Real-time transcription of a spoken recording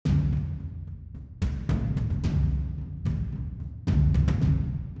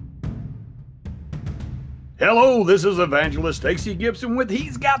Hello, this is Evangelist Stacy Gibson with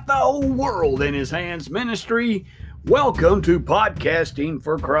He's Got the Whole World in His Hands Ministry. Welcome to Podcasting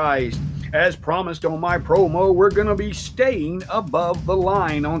for Christ. As promised on my promo, we're going to be staying above the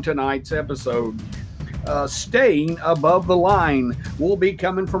line on tonight's episode. Staying above the line will be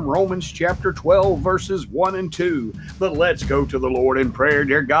coming from Romans chapter 12, verses 1 and 2. But let's go to the Lord in prayer.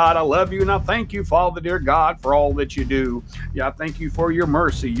 Dear God, I love you and I thank you, Father, dear God, for all that you do. I thank you for your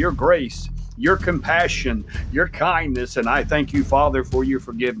mercy, your grace, your compassion, your kindness, and I thank you, Father, for your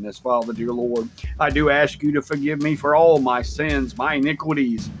forgiveness, Father, dear Lord. I do ask you to forgive me for all my sins, my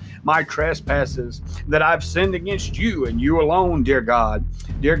iniquities, my trespasses, that I've sinned against you and you alone, dear God.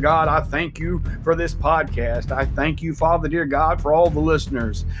 Dear God, I thank you for this podcast. I thank you, Father, dear God, for all the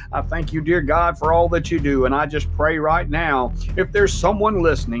listeners. I thank you, dear God, for all that you do, and I just pray right now, if there's someone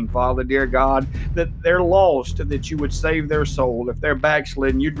listening, Father, dear God, that they're lost, that you would save their soul. If they're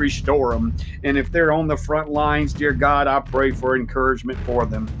backslidden, you'd restore them. And if they're on the front lines, dear God, I pray for encouragement for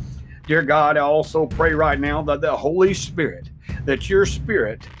them. Dear God, I also pray right now that the Holy Spirit, that your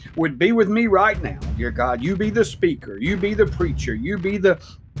Spirit would be with me right now. Dear God, you be the speaker, you be the preacher, you be the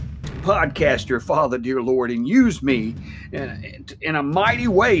podcaster, Father, dear Lord, and use me in a mighty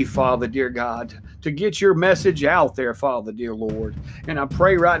way, Father, dear God, to get your message out there, Father, dear Lord. And I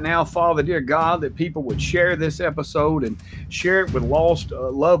pray right now, Father, dear God, that people would share this episode and share it with lost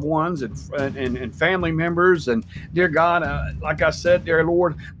loved ones and family members. And dear God, like I said, dear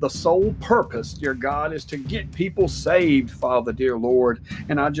Lord, the sole purpose, dear God, is to get people saved, Father, dear Lord.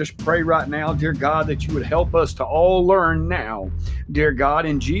 And I just pray right now, dear God, that you would help us to all learn now, dear God,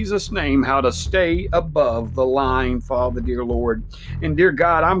 in Jesus' name, how to stay above the line, Father, dear Lord. And dear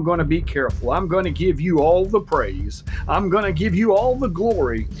God, I'm going to be careful. I'm going to give you all the praise. I'm going to give you all the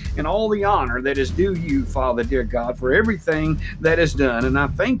glory and all the honor that is due you, Father, dear God, for everything that is done. And I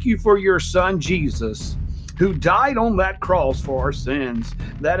thank you for your Son, Jesus, who died on that cross for our sins,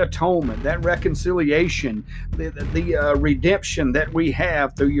 that atonement, that reconciliation, the redemption that we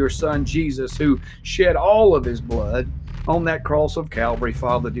have through your Son, Jesus, who shed all of his blood on that cross of Calvary,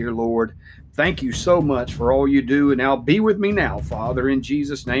 Father, dear Lord. Thank you so much for all you do. And now be with me now, Father. In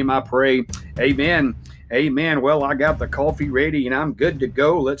Jesus' name I pray. Amen. Amen. Well, I got the coffee ready and I'm good to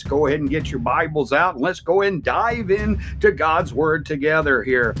go. Let's go ahead and get your Bibles out and let's go ahead and dive into God's Word together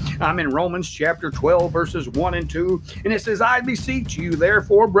here. I'm in Romans chapter 12, verses 1 and 2. And it says, I beseech you,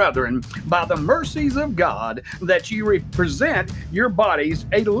 therefore, brethren, by the mercies of God, that you present your bodies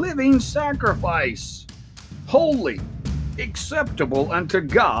a living sacrifice, holy, acceptable unto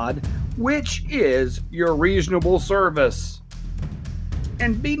God, which is your reasonable service.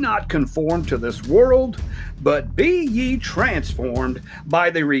 And be not conformed to this world, but be ye transformed by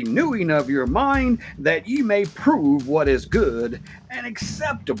the renewing of your mind, that ye may prove what is good and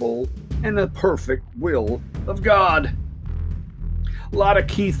acceptable and the perfect will of God. A lot of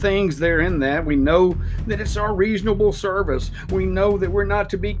key things there in that. We know that it's our reasonable service. We know that we're not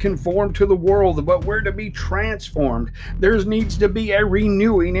to be conformed to the world, but we're to be transformed. There needs to be a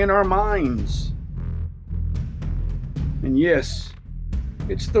renewing in our minds. And yes,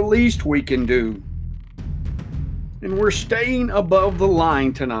 it's the least we can do. And we're staying above the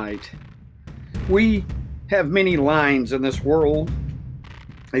line tonight. We have many lines in this world.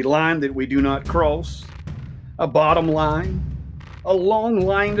 A line that we do not cross, a bottom line, a long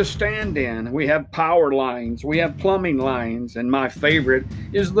line to stand in. We have power lines, we have plumbing lines, and my favorite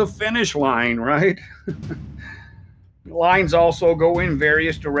is the finish line, right? Lines also go in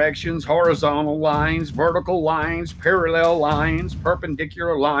various directions: horizontal lines, vertical lines, parallel lines,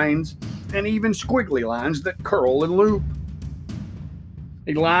 perpendicular lines, and even squiggly lines that curl and loop.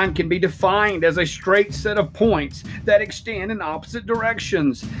 A line can be defined as a straight set of points that extend in opposite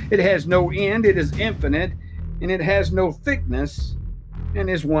directions. It has no end, it is infinite, and it has no thickness and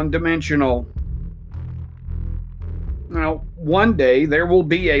is one-dimensional. Now, one day there will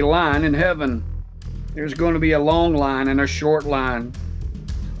be a line in heaven. There's going to be a long line and a short line,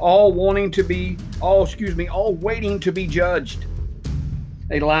 all waiting to be judged.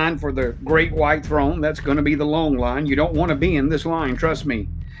 A line for the great white throne, that's going to be the long line. You don't want to be in this line, trust me.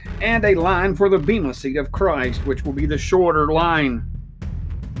 And a line for the bema seat of Christ, which will be the shorter line.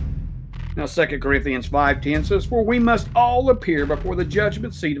 Now, 2 Corinthians 5:10 says, for we must all appear before the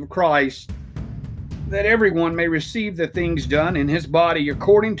judgment seat of Christ, that everyone may receive the things done in his body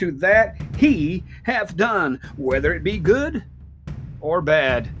according to that he hath done, whether it be good or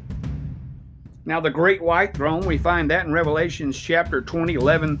bad. Now, the great white throne, we find that in Revelation chapter 20,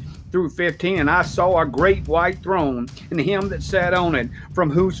 11 through 15. And I saw a great white throne, and him that sat on it,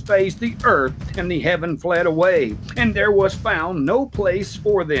 from whose face the earth and the heaven fled away, and there was found no place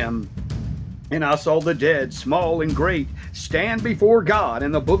for them. And I saw the dead, small and great, stand before God,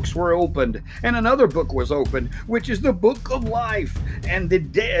 and the books were opened. And another book was opened, which is the book of life. And the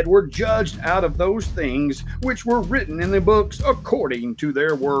dead were judged out of those things which were written in the books according to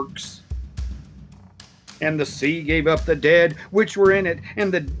their works. And the sea gave up the dead which were in it,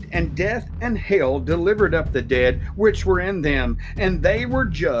 and death and hell delivered up the dead which were in them, and they were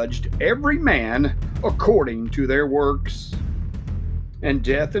judged every man according to their works. And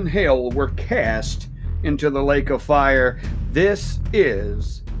death and hell were cast into the lake of fire. This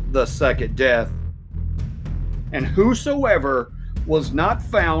is the second death. And whosoever was not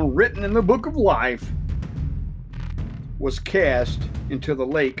found written in the book of life was cast into the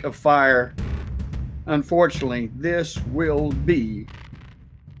lake of fire. Unfortunately, this will be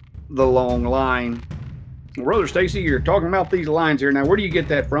the long line. Brother Stacy, you're talking about these lines here. Now, where do you get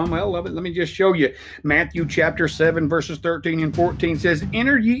that from? Well, let me just show you. Matthew chapter 7, verses 13 and 14 says,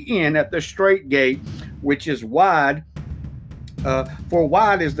 "Enter ye in at the strait gate, which is wide, for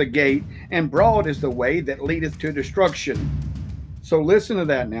wide is the gate, and broad is the way that leadeth to destruction." So listen to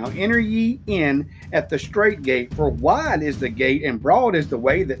that now. "Enter ye in at the strait gate, for wide is the gate, and broad is the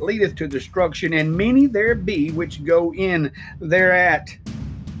way that leadeth to destruction, and many there be which go in thereat.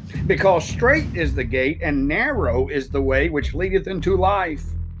 Because strait is the gate, and narrow is the way which leadeth into life,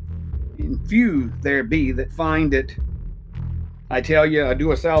 and few there be that find it." I tell you, I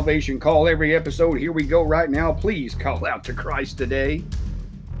do a salvation call every episode. Here we go right now. Please call out to Christ today.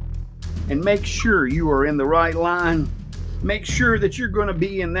 And make sure you are in the right line. Make sure that you're going to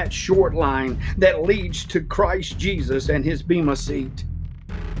be in that short line that leads to Christ Jesus and his bema seat.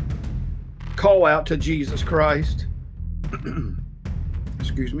 Call out to Jesus Christ.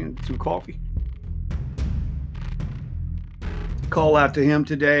 Excuse me, some coffee. Call out to him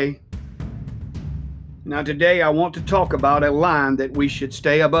today. Now today I want to talk about a line that we should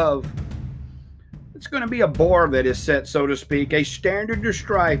stay above. It's going to be a bar that is set, so to speak, a standard to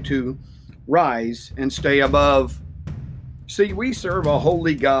strive to rise and stay above. See, we serve a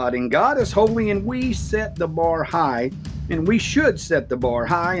holy God, and God is holy, and we set the bar high, and we should set the bar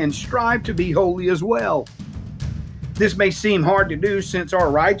high and strive to be holy as well. This may seem hard to do since our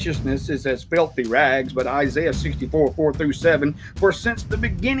righteousness is as filthy rags, but Isaiah 64, 4 through 7, "For since the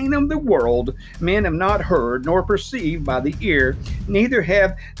beginning of the world, men have not heard, nor perceived by the ear, neither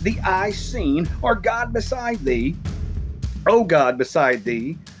have the eye seen, or God beside thee, O God beside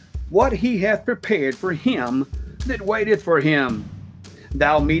thee, what he hath prepared for him that waiteth for him.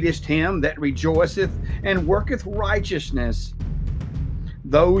 Thou meetest him that rejoiceth and worketh righteousness.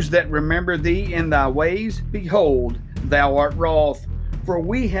 Those that remember thee in thy ways, behold, thou art wroth, for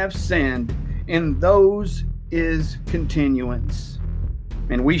we have sinned, and those is continuance,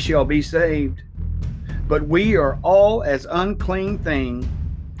 and we shall be saved. But we are all as unclean thing,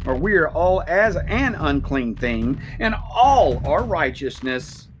 or we are all as an unclean thing, and all our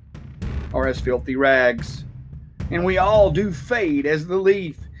righteousness are as filthy rags. And we all do fade as the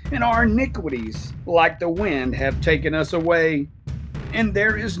leaf, and our iniquities, like the wind, have taken us away. And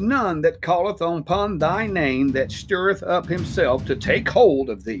there is none that calleth upon thy name, that stirreth up himself to take hold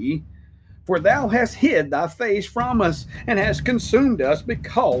of thee. For thou hast hid thy face from us, and hast consumed us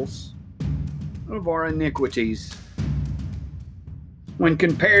because of our iniquities." When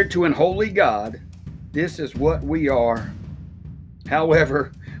compared to an holy God, this is what we are.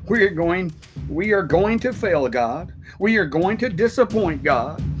 However, we are going to fail God. We are going to disappoint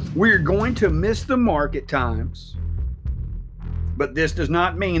God. We are going to miss the mark at times. But this does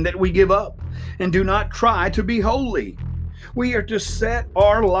not mean that we give up and do not try to be holy. We are to set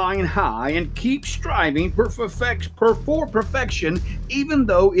our line high and keep striving for perfection, even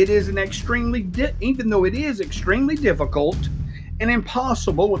though it is extremely difficult and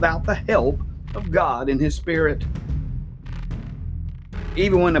impossible without the help of God and his Spirit.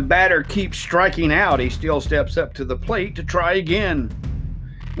 Even when the batter keeps striking out, he still steps up to the plate to try again.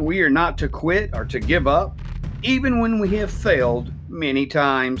 We are not to quit or to give up, even when we have failed many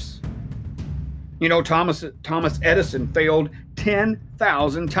times. You know, Thomas Edison failed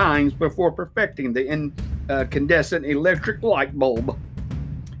 10,000 times before perfecting the incandescent electric light bulb,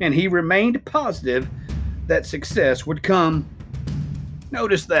 and he remained positive that success would come.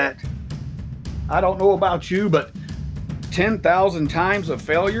 Notice that. I don't know about you, but 10,000 times of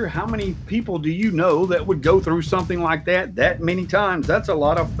failure, how many people do you know that would go through something like that many times? That's a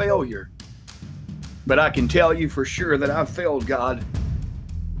lot of failure. But I can tell you for sure that I've failed God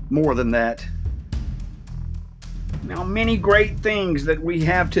more than that. Now, many great things that we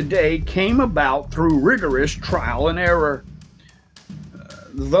have today came about through rigorous trial and error,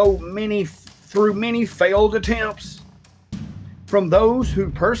 through many failed attempts. From those who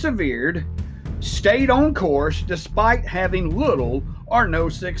persevered, stayed on course despite having little or no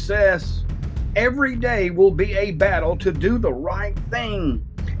success. Every day will be a battle to do the right thing.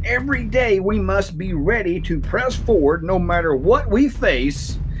 Every day we must be ready to press forward no matter what we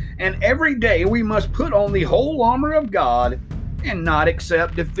face, and every day we must put on the whole armor of God and not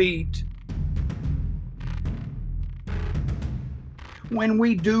accept defeat. When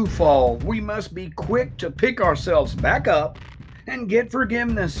we do fall, we must be quick to pick ourselves back up and get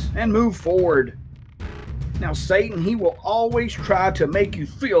forgiveness and move forward. Now, Satan, he will always try to make you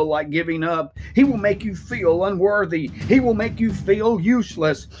feel like giving up. He will make you feel unworthy. He will make you feel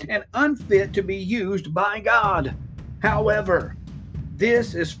useless and unfit to be used by God. However,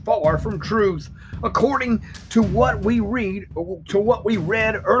 this is far from truth. According to what we read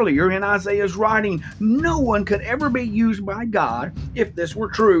earlier in Isaiah's writing, no one could ever be used by God if this were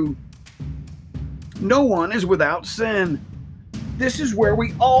true. No one is without sin. This is where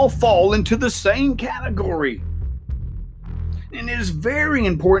we all fall into the same category. And it is very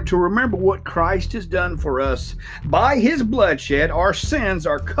important to remember what Christ has done for us. By his bloodshed, our sins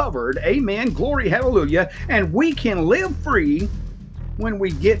are covered. Amen. Glory, hallelujah. And we can live free when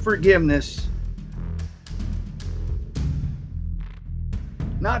we get forgiveness.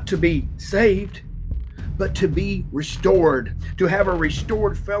 Not to be saved, but to be restored, to have a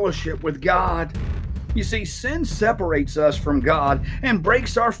restored fellowship with God. You see, sin separates us from God and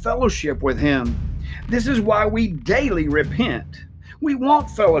breaks our fellowship with him. This is why we daily repent. We want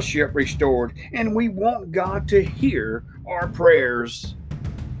fellowship restored, and we want God to hear our prayers.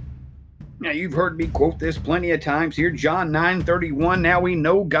 Now, you've heard me quote this plenty of times here, John 9:31, now we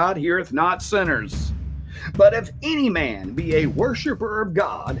know God heareth not sinners. But if any man be a worshiper of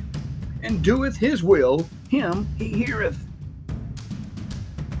God, and doeth his will, him he heareth.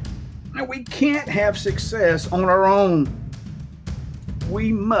 Now, we can't have success on our own.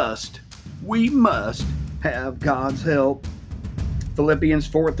 We must have God's help. Philippians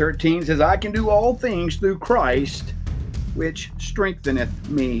 4:13 says, I can do all things through Christ, which strengtheneth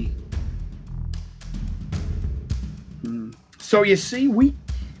me. So you see, we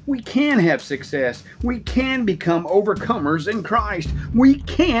can have success. We can become overcomers in Christ. We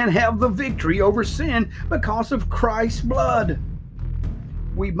can have the victory over sin because of Christ's blood.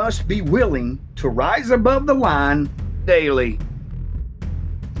 We must be willing to rise above the line daily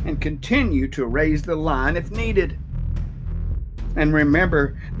and continue to raise the line if needed. And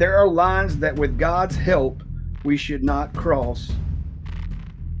remember, there are lines that with God's help we should not cross.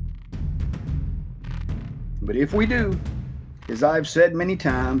 But if we do, as I've said many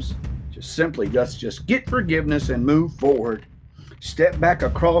times, let's just get forgiveness and move forward. Step back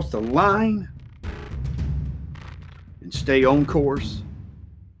across the line and stay on course.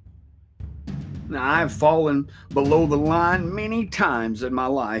 Now, I've fallen below the line many times in my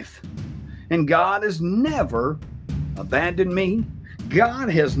life, and God has never abandoned me. God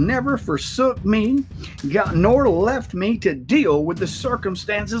has never forsook me, nor left me to deal with the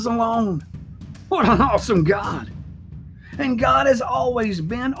circumstances alone. What an awesome God. And God has always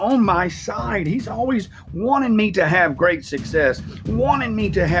been on my side. He's always wanted me to have great success, wanted me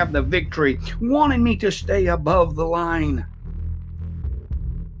to have the victory, wanted me to stay above the line.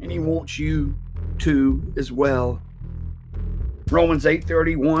 And he wants you to as well. Romans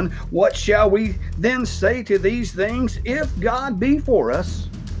 8:31, what shall we then say to these things? If God be for us,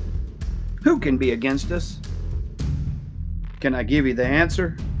 who can be against us? Can I give you the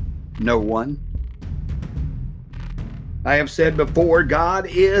answer? No one. I have said before, God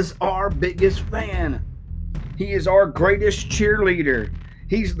is our biggest fan. He is our greatest cheerleader.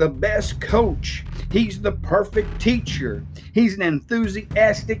 He's the best coach. He's the perfect teacher. He's an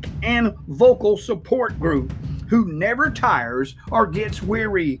enthusiastic and vocal support group who never tires or gets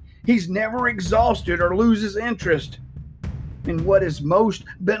weary. He's never exhausted or loses interest in what is most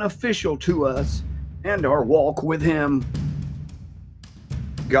beneficial to us and our walk with him.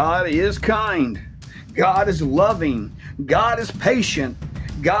 God is kind. God is loving. God is patient.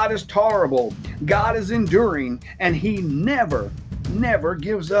 God is tolerable. God is enduring, and he never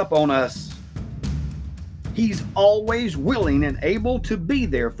gives up on us. He's always willing and able to be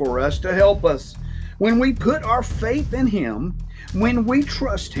there for us to help us. When we put our faith in him, when we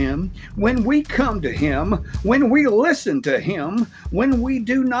trust him, when we come to him, when we listen to him, when we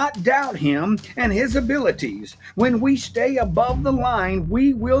do not doubt him and his abilities, when we stay above the line,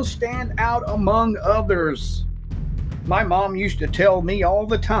 we will stand out among others. My mom used to tell me all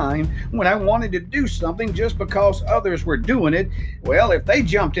the time when I wanted to do something just because others were doing it, well, if they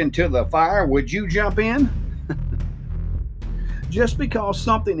jumped into the fire, would you jump in? Just because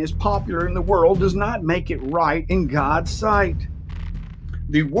something is popular in the world does not make it right in God's sight.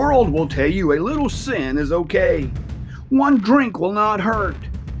 The world will tell you a little sin is okay. One drink will not hurt.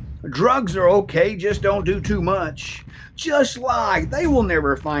 Drugs are okay, just don't do too much. Just lie, they will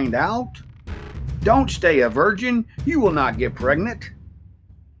never find out. Don't stay a virgin, you will not get pregnant.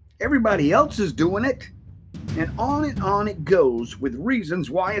 Everybody else is doing it. And on it goes with reasons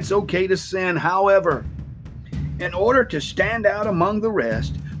why it's okay to sin. However, in order to stand out among the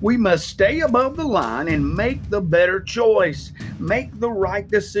rest, we must stay above the line and make the better choice, make the right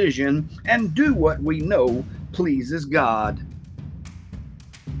decision, and do what we know pleases God.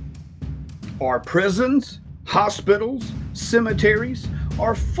 Our prisons, hospitals, cemeteries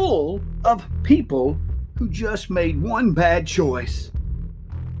are full of people who just made one bad choice.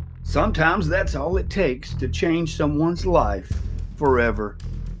 Sometimes that's all it takes to change someone's life forever.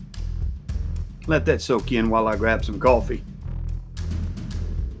 Let that soak in while I grab some coffee.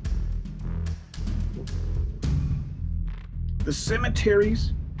 The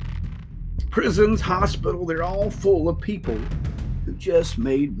cemeteries, prisons, hospital, they're all full of people who just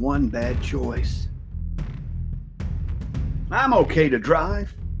made one bad choice. I'm okay to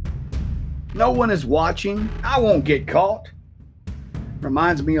drive. No one is watching. I won't get caught.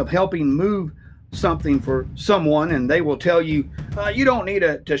 Reminds me of helping move something for someone, and they will tell you, you don't need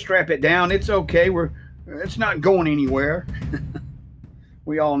to strap it down. It's okay. It's not going anywhere.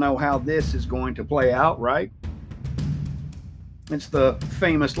 We all know how this is going to play out, right? It's the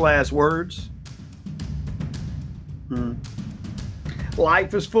famous last words.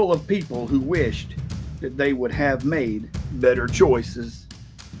 Life is full of people who wished that they would have made better choices.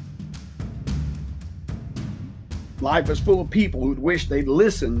 Life is full of people who wish they'd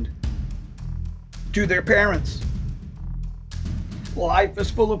listened to their parents. Life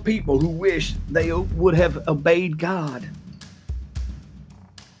is full of people who wish they would have obeyed God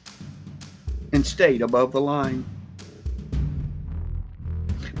and stayed above the line.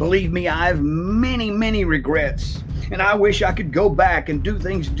 Believe me, I have many, many regrets, and I wish I could go back and do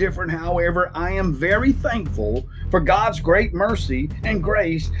things different. However, I am very thankful for God's great mercy and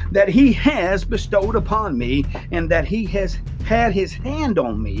grace that He has bestowed upon me, and that He has had His hand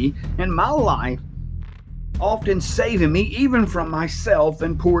on me in my life, often saving me even from myself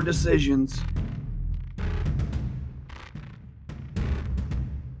and poor decisions.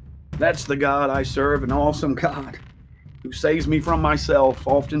 That's the God I serve, an awesome God who saves me from myself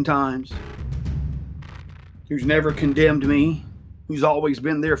oftentimes, who's never condemned me, who's always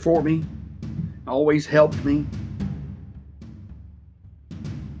been there for me, always helped me.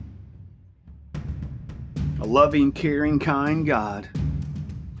 A loving, caring, kind God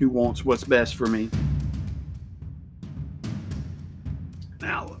who wants what's best for me.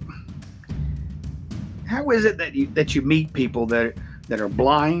 Now, how is it that you meet people that are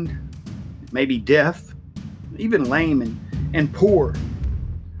blind, maybe deaf, even lame and poor,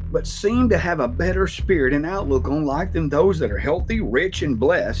 but seem to have a better spirit and outlook on life than those that are healthy, rich, and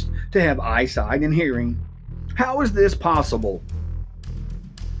blessed to have eyesight and hearing? How is this possible?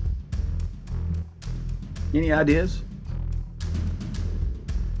 Any ideas?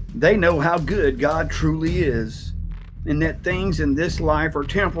 They know how good God truly is, and that things in this life are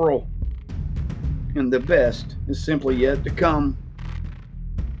temporal, and the best is simply yet to come.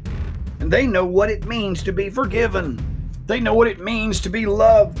 And they know what it means to be forgiven. They know what it means to be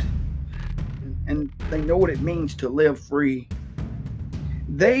loved. And they know what it means to live free.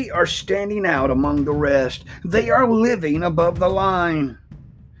 They are standing out among the rest. They are living above the line.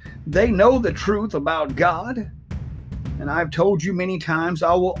 They know the truth about God. And I've told you many times,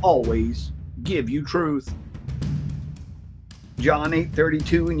 I will always give you truth. John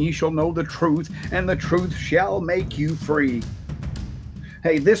 8:32, and ye shall know the truth, and the truth shall make you free.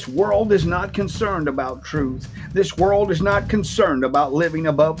 Hey, this world is not concerned about truth. This world is not concerned about living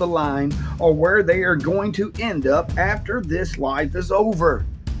above the line or where they are going to end up after this life is over.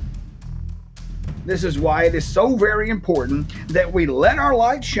 This is why it is so very important that we let our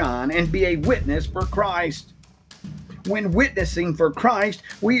light shine and be a witness for Christ. When witnessing for Christ,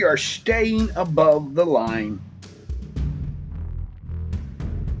 we are staying above the line.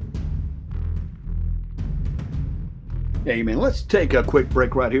 Amen. Let's take a quick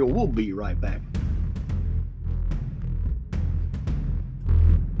break right here. We'll be right back.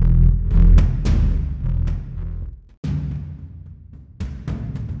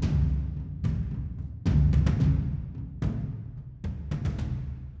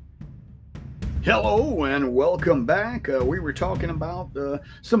 Hello and welcome back. We were talking about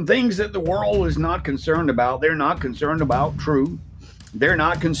some things that the world is not concerned about. They're not concerned about truth. They're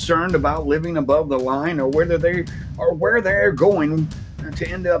not concerned about living above the line or where they're going to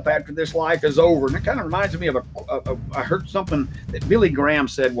end up after this life is over. And it kind of reminds me of I heard something that Billy Graham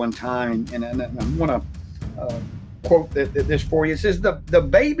said one time, and I want to quote this for you. It says, the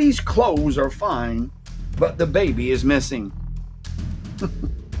baby's clothes are fine, but the baby is missing.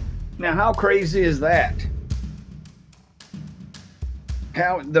 Now, how crazy is that?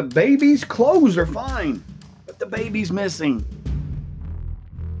 How the baby's clothes are fine, but the baby's missing.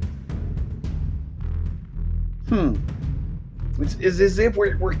 It's as if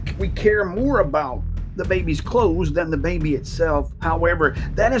we care more about the baby's clothes than the baby itself. However,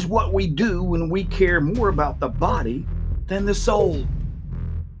 that is what we do when we care more about the body than the soul.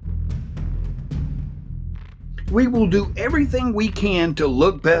 We will do everything we can to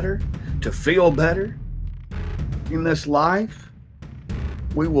look better, to feel better in this life.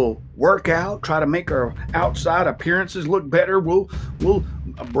 We will work out, try to make our outside appearances look better. We'll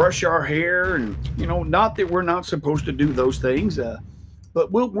brush our hair, and not that we're not supposed to do those things,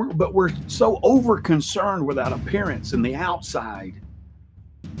 but we're so over concerned with that appearance and the outside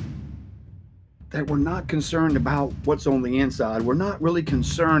that we're not concerned about what's on the inside. We're not really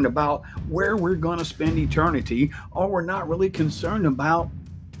concerned about where we're going to spend eternity, or we're not really concerned about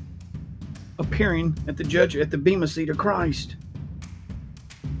appearing at the bema seat of Christ.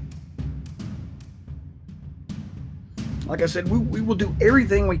 Like I said, we will do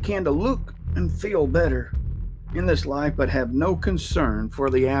everything we can to look and feel better in this life, but have no concern for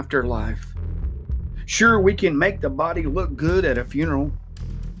the afterlife. Sure, we can make the body look good at a funeral,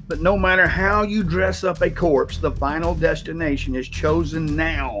 but no matter how you dress up a corpse, the final destination is chosen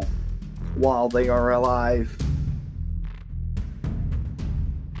now while they are alive.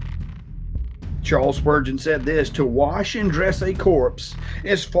 Charles Spurgeon said this: to wash and dress a corpse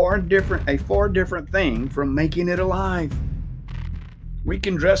is a far different thing from making it alive. We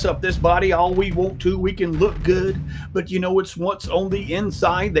can dress up this body all we want to. We can look good, but it's what's on the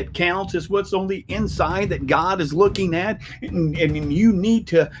inside that counts. It's what's on the inside that God is looking at, and you need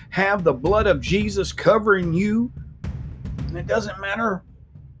to have the blood of Jesus covering you. And it doesn't matter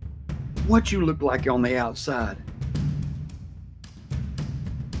what you look like on the outside.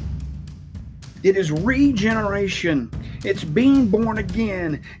 It is regeneration. It's being born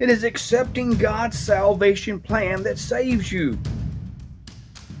again. It is accepting God's salvation plan that saves you.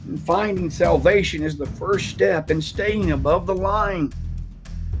 And finding salvation is the first step in staying above the line.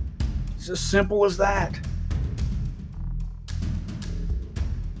 It's as simple as that.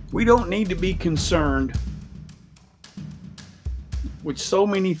 We don't need to be concerned with so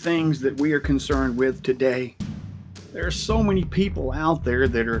many things that we are concerned with today. There are so many people out there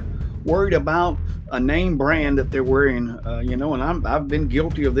that are worried about a name brand that they're wearing, and I've been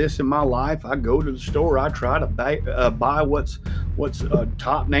guilty of this in my life. I go to the store, I try to buy what's a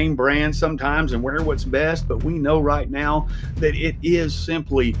top name brand sometimes and wear what's best, but we know right now that it is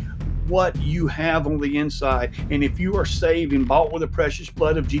simply what you have on the inside. And if you are saved and bought with the precious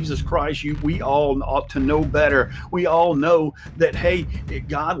blood of Jesus Christ, we all ought to know better. We all know that, hey,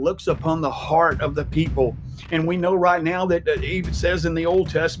 God looks upon the heart of the people. And we know right now that it even says in the Old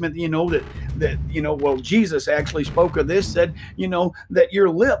Testament, Jesus actually spoke of this, said, that your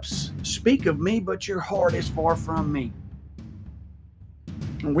lips speak of me, but your heart is far from me.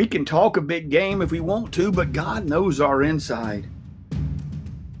 And we can talk a big game if we want to, but God knows our inside.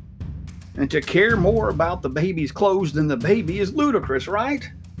 And to care more about the baby's clothes than the baby is ludicrous, right?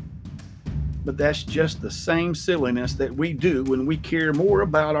 But that's just the same silliness that we do when we care more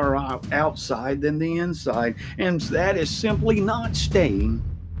about our outside than the inside. And that is simply not staying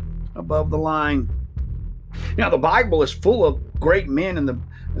above the line. Now, the Bible is full of great men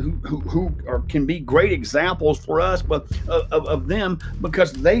who can be great examples for us, but of them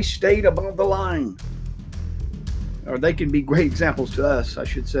because they stayed above the line. Or they can be great examples to us, I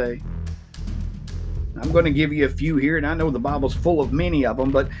should say. I'm going to give you a few here, and I know the Bible's full of many of them,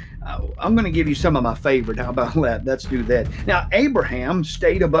 but I'm going to give you some of my favorite. How about that? Let's do that. Now, Abraham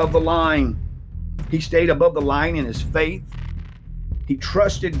stayed above the line. He stayed above the line in his faith. He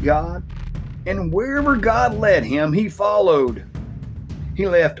trusted God, and wherever God led him, he followed. He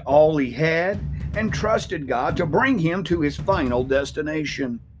left all he had and trusted God to bring him to his final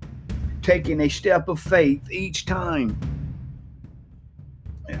destination, taking a step of faith each time.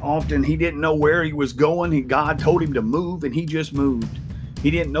 And often he didn't know where he was going. God told him to move, and he just moved.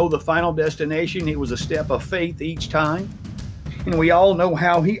 He didn't know the final destination. It was a step of faith each time. And we all know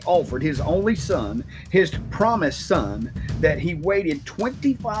how he offered his only son, his promised son, that he waited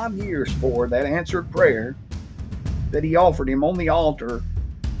 25 years for, that answered prayer that he offered him on the altar,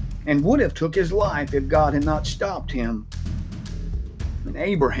 and would have took his life if God had not stopped him. And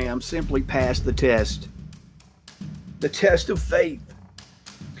Abraham simply passed the test of faith.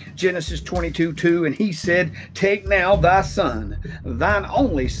 Genesis 22:2, and he said, Take now thy son, thine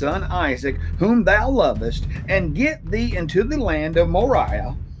only son Isaac, whom thou lovest, and get thee into the land of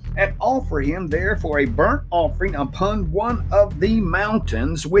Moriah, and offer him there for a burnt offering upon one of the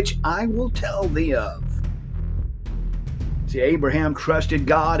mountains which I will tell thee of. See, Abraham trusted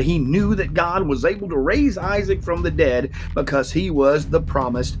God. He knew that God was able to raise Isaac from the dead because he was the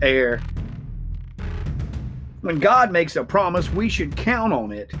promised heir. When God makes a promise, we should count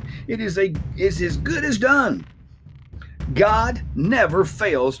on it. It is as good as done. God never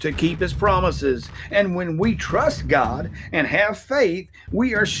fails to keep his promises. And when we trust God and have faith,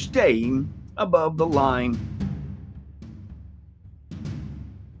 we are staying above the line.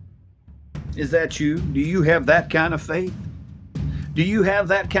 Is that you? Do you have that kind of faith? Do you have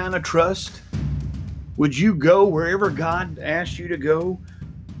that kind of trust? Would you go wherever God asked you to go?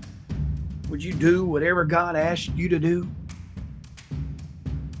 Would you do whatever God asked you to do?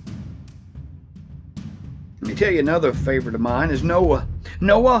 Let me tell you another favorite of mine is Noah.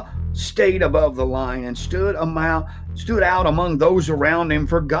 Noah stayed above the line and stood out among those around him,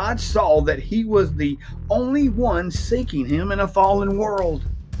 for God saw that he was the only one seeking him in a fallen world.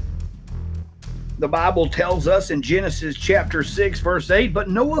 The Bible tells us in Genesis chapter 6, verse 8, but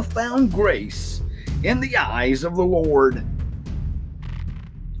Noah found grace in the eyes of the Lord.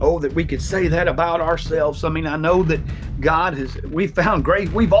 Oh, that we could say that about ourselves. I mean, I know that we've found grace.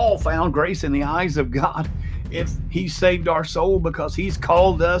 We've all found grace in the eyes of God. If he saved our soul because he's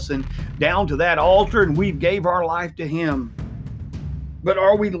called us and down to that altar and we gave our life to him. But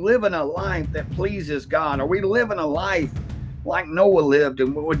are we living a life that pleases God? Are we living a life like Noah lived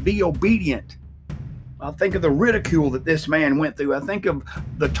and would be obedient? I think of the ridicule that this man went through. I think of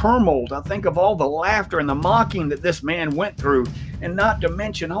the turmoil. I think of all the laughter and the mocking that this man went through. And not to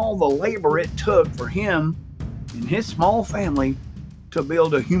mention all the labor it took for him and his small family to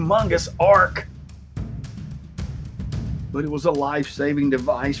build a humongous ark. But it was a life-saving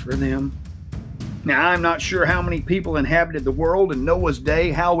device for them. Now, I'm not sure how many people inhabited the world in Noah's day.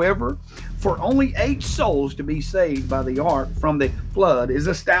 However, for only 8 souls to be saved by the ark from the flood is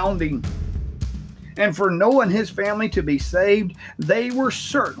astounding. And for Noah and his family to be saved, they were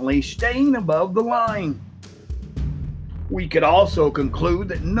certainly staying above the line. We could also conclude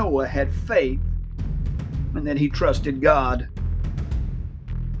that Noah had faith and that he trusted God.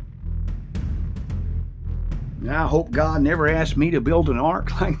 Now, I hope God never asked me to build an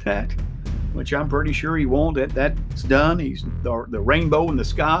ark like that, which I'm pretty sure he won't. That's done. The rainbow in the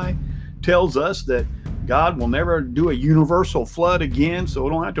sky tells us that God will never do a universal flood again, so we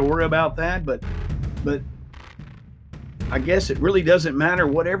don't have to worry about that. But I guess it really doesn't matter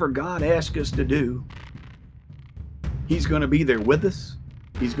whatever God asks us to do. He's going to be there with us.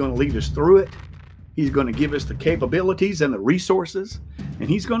 He's going to lead us through it. He's going to give us the capabilities and the resources, and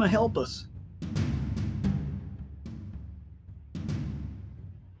he's going to help us.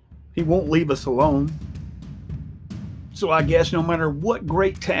 He won't leave us alone. So I guess no matter what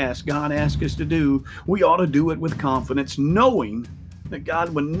great task God asks us to do, we ought to do it with confidence, knowing that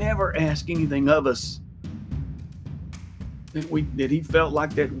God would never ask anything of us that he felt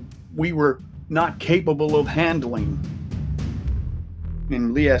like that we were not capable of handling.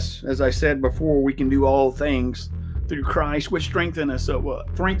 And yes, as I said before, we can do all things through Christ, which strengtheneth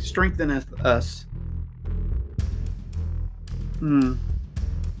us.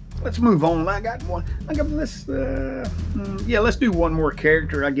 Let's move on. Let's do one more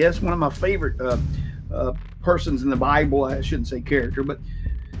character, I guess. One of my favorite persons in the Bible, I shouldn't say character, but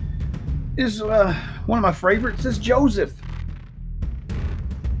is one of my favorites is Joseph.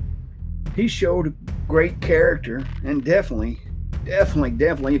 He showed great character, and definitely, if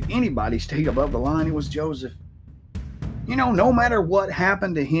anybody stayed above the line, it was Joseph. You know, no matter what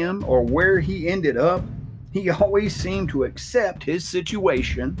happened to him or where he ended up, he always seemed to accept his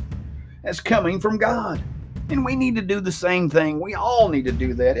situation as coming from God. And we need to do the same thing. We all need to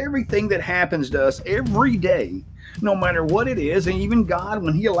do that. Everything that happens to us every day, no matter what it is, and even God,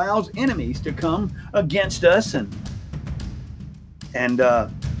 when he allows enemies to come against us and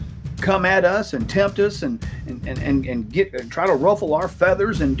come at us and tempt us and try to ruffle our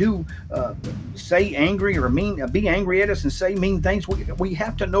feathers and say angry or be angry at us and say mean things. We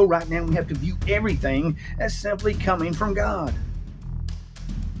have to know right now, we have to view everything as simply coming from God.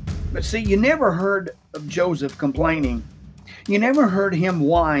 But see, you never heard of Joseph complaining. You never heard him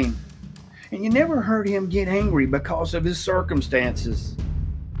whine. And you never heard him get angry because of his circumstances.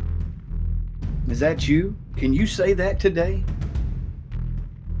 Is that you? Can you say that today?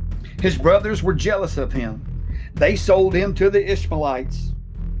 His brothers were jealous of him. They sold him to the Ishmaelites.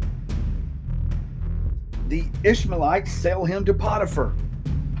 The Ishmaelites sell him to Potiphar.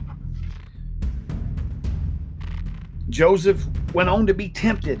 Joseph went on to be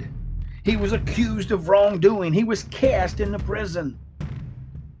tempted. He was accused of wrongdoing. He was cast into prison.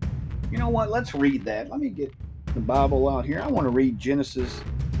 You know what? Let's read that. Let me get the Bible out here. I want to read Genesis.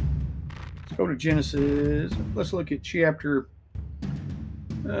 Let's go to Genesis. Let's look at chapter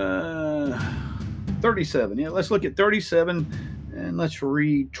 37. Yeah, let's look at 37 and let's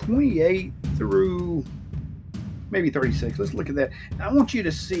read 28 through maybe 36. Let's look at that. I want you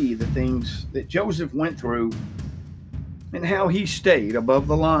to see the things that Joseph went through and how he stayed above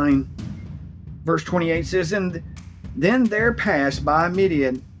the line. Verse 28 says, "And then there passed by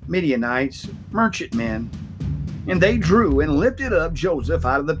Midianites, merchantmen, and they drew and lifted up Joseph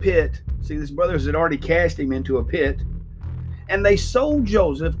out of the pit." See, his brothers had already cast him into a pit. "And they sold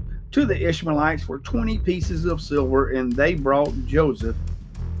Joseph to the Ishmaelites for 20 pieces of silver, and they brought Joseph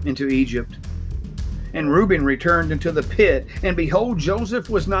into Egypt. And Reuben returned into the pit, and behold, Joseph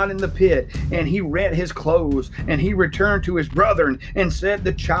was not in the pit. And he rent his clothes, and he returned to his brethren, and said,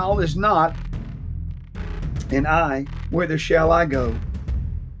 The child is not, and I, whither shall I go?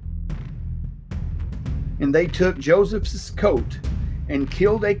 And they took Joseph's coat, and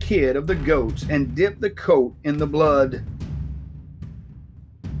killed a kid of the goats, and dipped the coat in the blood.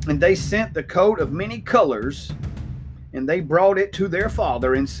 And they sent the coat of many colors, and they brought it to their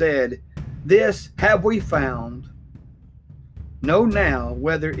father, and said, This have we found. Know now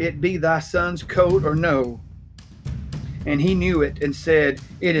whether it be thy son's coat or no. And he knew it, and said,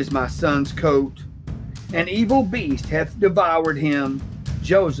 It is my son's coat. An evil beast hath devoured him.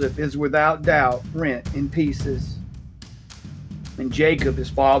 Joseph is without doubt rent in pieces. And Jacob his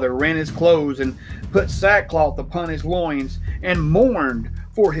father rent his clothes, and put sackcloth upon his loins, and mourned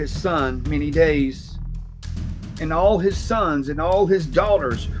for his son many days. And all his sons and all his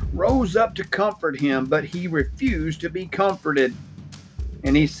daughters rose up to comfort him, but he refused to be comforted.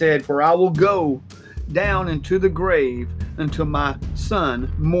 And he said, For I will go down into the grave until my son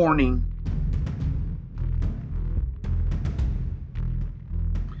mourning.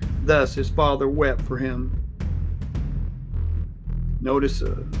 Thus his father wept for him. Notice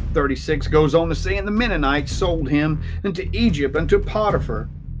 36 goes on to say, And the Mennonites sold him into Egypt unto Potiphar,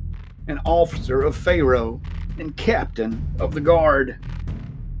 an officer of Pharaoh, and captain of the guard.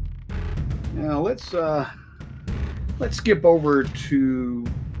 Now let's skip over to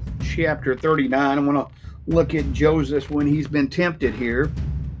chapter 39. I want to look at Joseph when he's been tempted here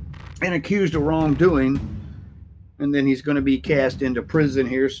and accused of wrongdoing, and then he's going to be cast into prison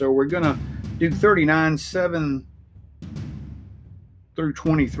here. So we're going to do 39:7 through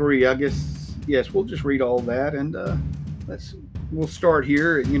 23. I guess, yes, we'll just read all that, and we'll start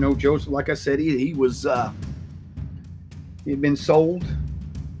here. You know, Joseph, like I said, he was he'd been sold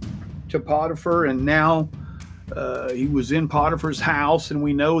to Potiphar, and now he was in Potiphar's house, and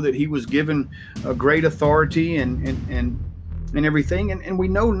we know that he was given a great authority and everything, and we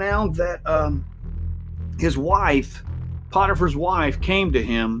know now that his wife, Potiphar's wife, came to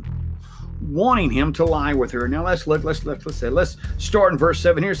him wanting him to lie with her. Now let's start in verse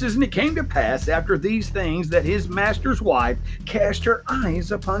 7 here. It says, And it came to pass after these things that his master's wife cast her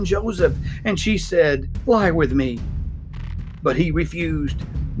eyes upon Joseph, and she said, Lie with me. But he refused.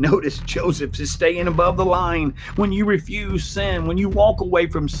 Notice Joseph is staying above the line. When you refuse sin, when you walk away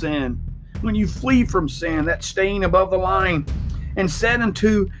from sin, when you flee from sin, that's staying above the line. And said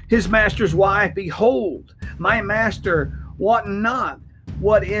unto his master's wife, Behold, my master wot not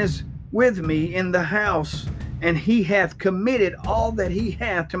what is with me in the house, and he hath committed all that he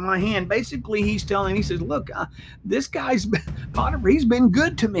hath to my hand. Basically, he says, Look, this guy's Potiphar, he's been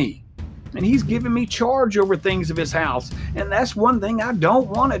good to me, and he's given me charge over things of his house. And that's one thing I don't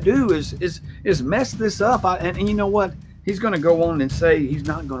want to do is mess this up. And you know what? He's going to go on and say he's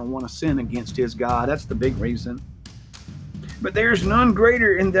not going to want to sin against his God. That's the big reason. But there's none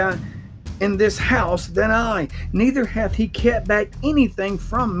greater in this house than I, neither hath he kept back anything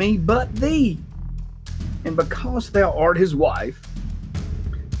from me but thee. And because thou art his wife,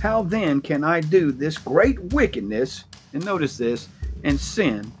 how then can I do this great wickedness, and notice this, and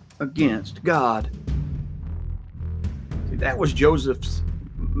sin against God? See, that was Joseph's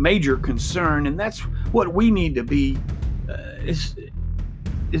major concern, and that's what we need to be is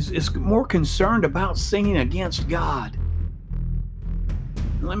more concerned about, sinning against God.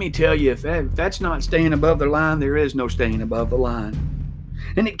 Let me tell you, if that's not staying above the line, there is no staying above the line.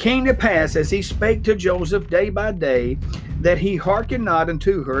 And it came to pass, as he spake to Joseph day by day, that he hearkened not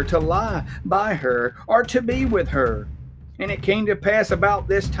unto her to lie by her, or to be with her. And it came to pass about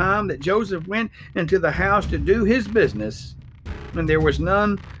this time that Joseph went into the house to do his business, and there was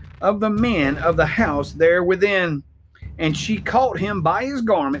none of the men of the house there within. And she caught him by his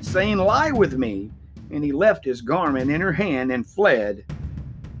garment, saying, Lie with me. And he left his garment in her hand and fled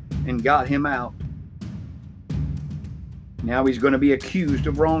and got him out. Now he's going to be accused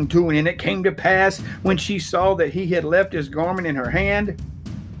of wrongdoing. And it came to pass when she saw that he had left his garment in her hand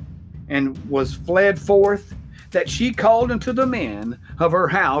and was fled forth, that she called unto the men of her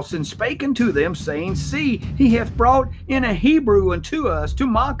house and spake unto them, saying, See, he hath brought in a Hebrew unto us to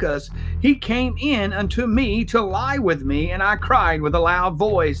mock us. He came in unto me to lie with me, and I cried with a loud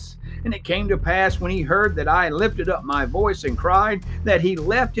voice. And it came to pass when he heard that I lifted up my voice and cried, that he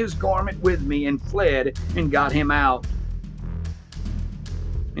left his garment with me and fled and got him out.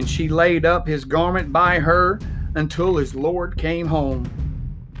 And she laid up his garment by her until his Lord came home.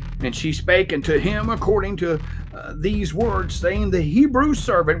 And she spake unto him according to these words, saying, The Hebrew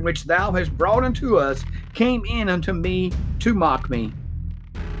servant which thou hast brought unto us came in unto me to mock me.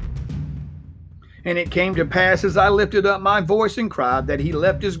 And it came to pass, as I lifted up my voice and cried, that he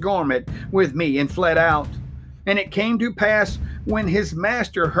left his garment with me and fled out. And it came to pass, when his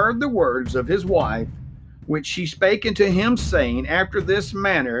master heard the words of his wife, which she spake unto him, saying, After this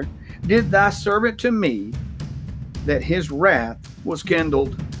manner did thy servant to me, that his wrath was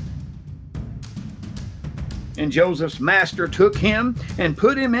kindled. And Joseph's master took him and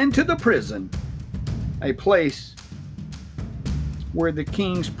put him into the prison, a place where the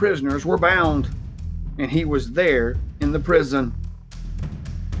king's prisoners were bound, and he was there in the prison.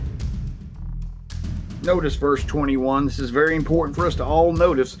 Notice verse 21. This is very important for us to all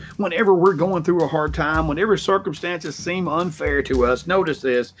notice whenever we're going through a hard time, whenever circumstances seem unfair to us. Notice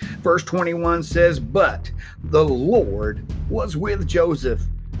this. Verse 21 says, But the Lord was with Joseph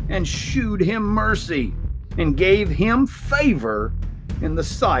and shewed him mercy and gave him favor in the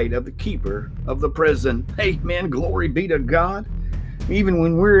sight of the keeper of the prison. Amen. Glory be to God. Even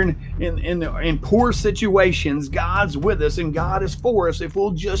when we're in poor situations, God's with us and God is for us if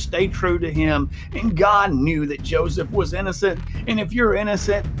we'll just stay true to him. And God knew that Joseph was innocent. And if you're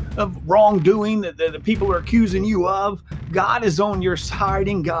innocent of wrongdoing that the people are accusing you of, God is on your side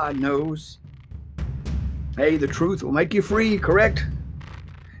and God knows. Hey, the truth will make you free, correct?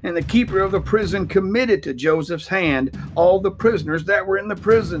 And the keeper of the prison committed to Joseph's hand all the prisoners that were in the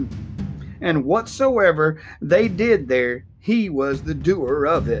prison. And whatsoever they did there, he was the doer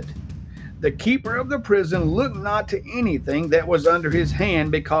of it. The keeper of the prison looked not to anything that was under his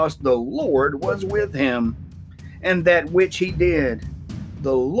hand, because the Lord was with him. And that which he did,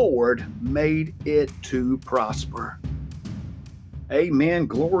 the Lord made it to prosper. Amen.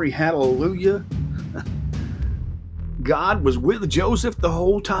 Glory, hallelujah. God was with Joseph the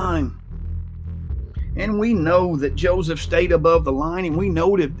whole time. And we know that Joseph stayed above the line, and we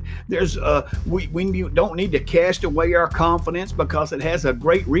know that there's we don't need to cast away our confidence, because it has a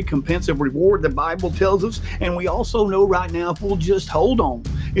great recompense of reward, the Bible tells us. And we also know right now, if we'll just hold on,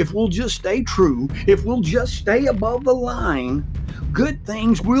 if we'll just stay true, if we'll just stay above the line, good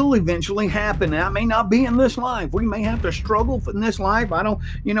things will eventually happen. Now, it may not be in this life. We may have to struggle in this life.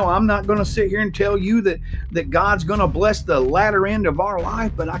 I'm not going to sit here and tell you that God's going to bless the latter end of our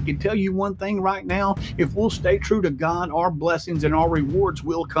life, but I can tell you one thing right now. If we'll stay true to God, our blessings and our rewards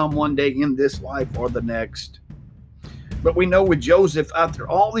will come one day in this life or the next. But we know with Joseph, after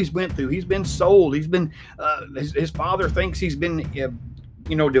all he's been through, he's been sold. He's been, his father thinks he's been,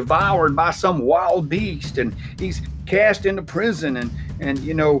 devoured by some wild beast, and he's cast into prison, and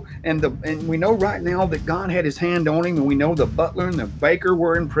we know right now that God had his hand on him, and we know the butler and the baker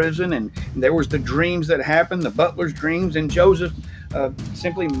were in prison, and there was the dreams that happened, the butler's dreams, and Joseph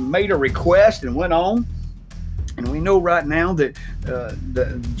simply made a request and went on. And we know right now that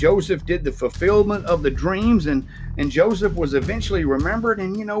Joseph did the fulfillment of the dreams, and Joseph was eventually remembered.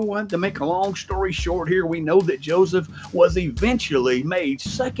 And you know what? To make a long story short here, we know that Joseph was eventually made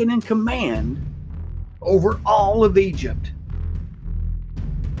second in command over all of Egypt.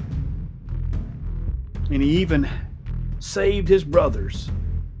 And he even saved his brothers,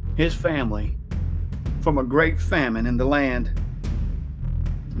 his family, from a great famine in the land.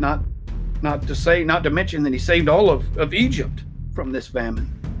 Not to mention that he saved all of Egypt from this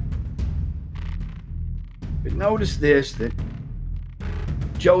famine. But notice this, that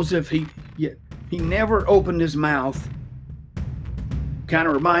Joseph, he never opened his mouth. Kind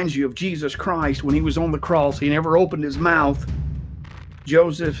of reminds you of Jesus Christ when he was on the cross. He never opened his mouth.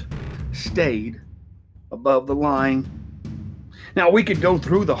 Joseph stayed above the line. Now, we could go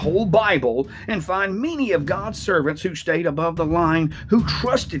through the whole Bible and find many of God's servants who stayed above the line, who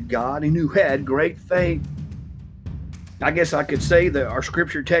trusted God and who had great faith. I guess I could say that our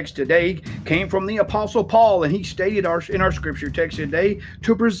scripture text today came from the Apostle Paul, and he stated in our scripture text today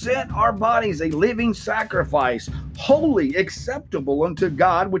to present our bodies a living sacrifice, holy, acceptable unto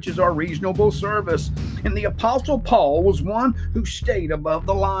God, which is our reasonable service. And the Apostle Paul was one who stayed above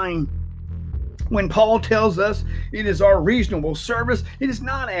the line. When Paul tells us it is our reasonable service, it is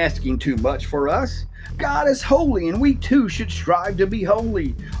not asking too much for us. God is holy, and we too should strive to be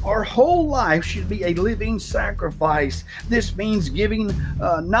holy. Our whole life should be a living sacrifice. This means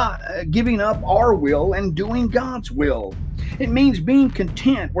not giving up our will and doing God's will. It means being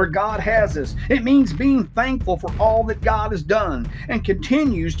content where God has us. It means being thankful for all that God has done and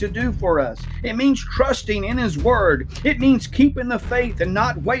continues to do for us. It means trusting in His Word. It means keeping the faith and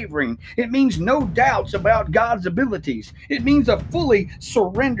not wavering. It means no doubts about God's abilities. It means a fully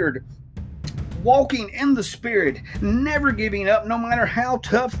surrendered walking in the Spirit, never giving up no matter how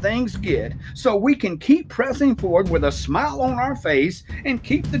tough things get, so we can keep pressing forward with a smile on our face and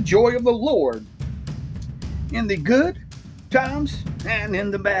keep the joy of the Lord in the good times and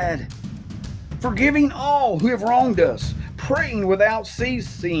in the bad. Forgiving all who have wronged us, praying without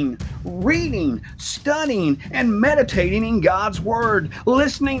ceasing, reading, studying, and meditating in God's Word,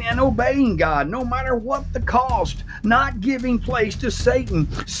 listening and obeying God no matter what the cost, not giving place to Satan,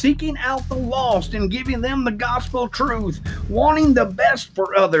 seeking out the lost and giving them the gospel truth, wanting the best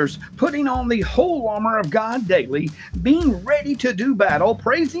for others, putting on the whole armor of God daily, being ready to do battle,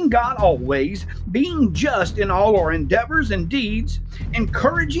 praising God always, being just in all our endeavors and deeds,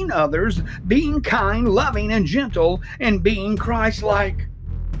 encouraging others, being kind, loving, and gentle, and being Christ-like.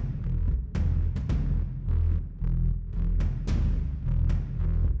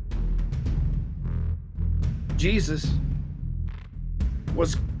 Jesus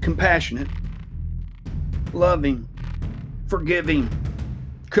was compassionate, loving, forgiving,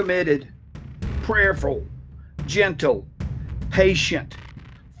 committed, prayerful, gentle, patient,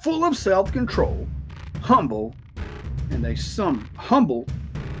 full of self-control, humble, and a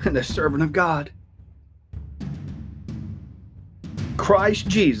servant of God. Christ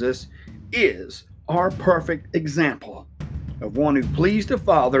Jesus is our perfect example of one who pleased the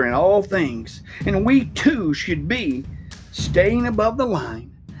Father in all things, and we too should be staying above the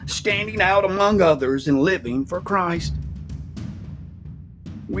line, standing out among others, and living for Christ.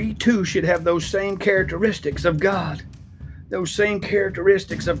 We too should have those same characteristics of God, those same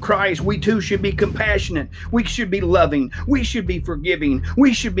characteristics of Christ. We too should be compassionate. We should be loving. We should be forgiving.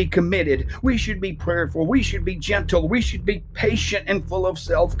 We should be committed. We should be prayerful. We should be gentle. We should be patient and full of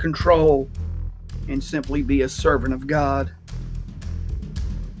self-control, and simply be a servant of God.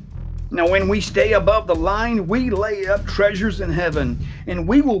 Now, when we stay above the line, we lay up treasures in heaven, and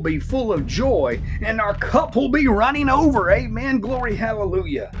we will be full of joy, and our cup will be running over. Amen. Glory,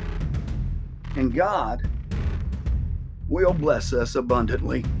 hallelujah. And God will bless us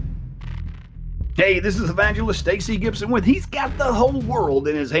abundantly. Hey, this is Evangelist Stacey Gibson with He's Got the Whole World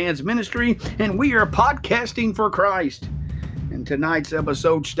in His Hands Ministry, and we are podcasting for Christ. In tonight's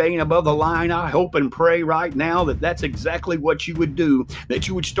episode, Staying Above the Line, I hope and pray right now that that's exactly what you would do, that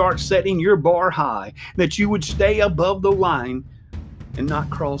you would start setting your bar high, that you would stay above the line and not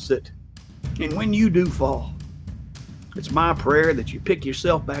cross it. And when you do fall, it's my prayer that you pick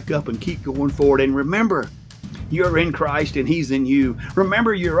yourself back up and keep going forward. And remember, you're in Christ and He's in you.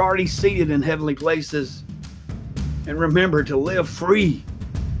 Remember, you're already seated in heavenly places. And remember to live free.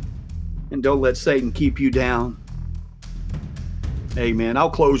 And don't let Satan keep you down. Amen. I'll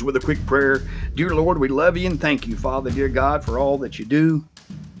close with a quick prayer. Dear Lord, we love you and thank you, Father, dear God, for all that you do.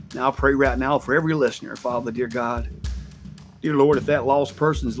 Now I pray right now for every listener, Father, dear God. Dear Lord, if that lost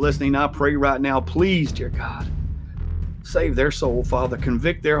person's listening, I pray right now, please, dear God, save their soul, Father.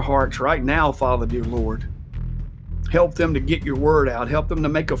 Convict their hearts right now, Father, dear Lord. Help them to get your word out. Help them to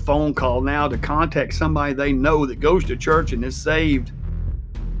make a phone call now to contact somebody they know that goes to church and is saved.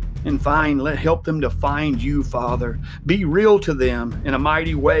 And help them to find you, Father. Be real to them in a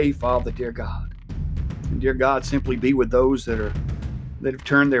mighty way, Father, dear God. And dear God, simply be with those that have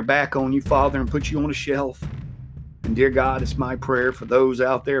turned their back on you, Father, and put you on a shelf. And dear God, it's my prayer for those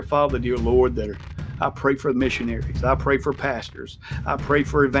out there, Father, dear Lord, I pray for missionaries. I pray for pastors. I pray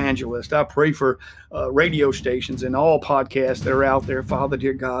for evangelists. I pray for radio stations and all podcasts that are out there, Father,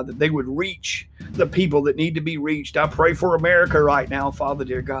 dear God, that they would reach the people that need to be reached. I pray for America right now, Father,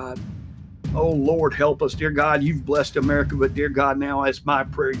 dear God. Oh, Lord, help us, dear God. You've blessed America, but dear God, now it's my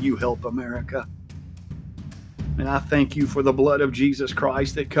prayer you help America. And I thank you for the blood of Jesus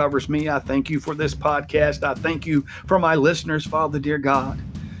Christ that covers me. I thank you for this podcast. I thank you for my listeners, Father, dear God.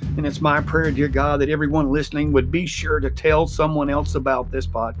 And it's my prayer, dear God, that everyone listening would be sure to tell someone else about this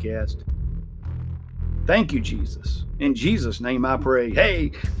podcast. Thank you, Jesus. In Jesus' name I pray.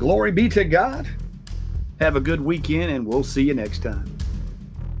 Hey, glory be to God. Have a good weekend, and we'll see you next time.